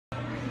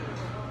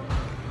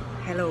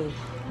Hello,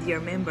 dear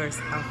members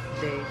of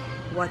the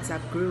WhatsApp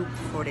group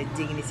for the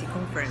Dignity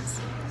Conference.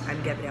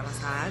 I'm Gabriela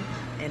Saab,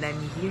 and I'm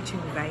here to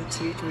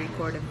invite you to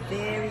record a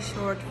very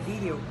short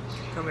video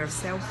from your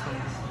cell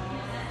phone,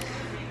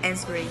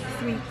 answering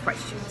 3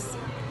 questions.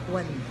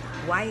 1.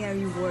 Why are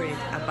you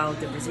worried about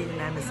the Brazilian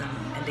Amazon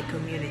and the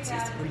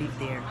communities who live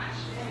there?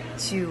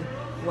 2.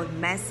 What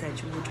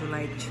message would you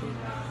like to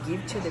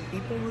give to the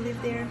people who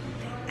live there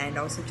and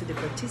also to the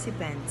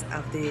participants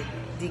of the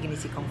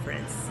Dignity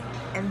Conference?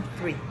 And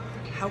 3.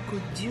 How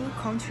could you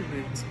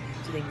contribute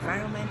to the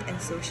environment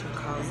and social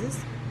causes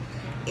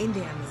in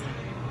the Amazon?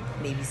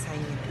 Maybe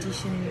signing a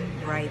petition,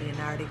 writing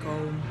an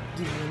article,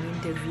 giving an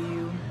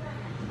interview.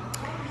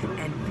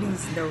 And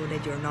please know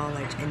that your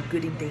knowledge and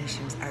good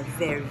intentions are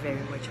very,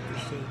 very much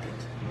appreciated.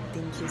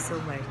 Thank you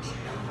so much.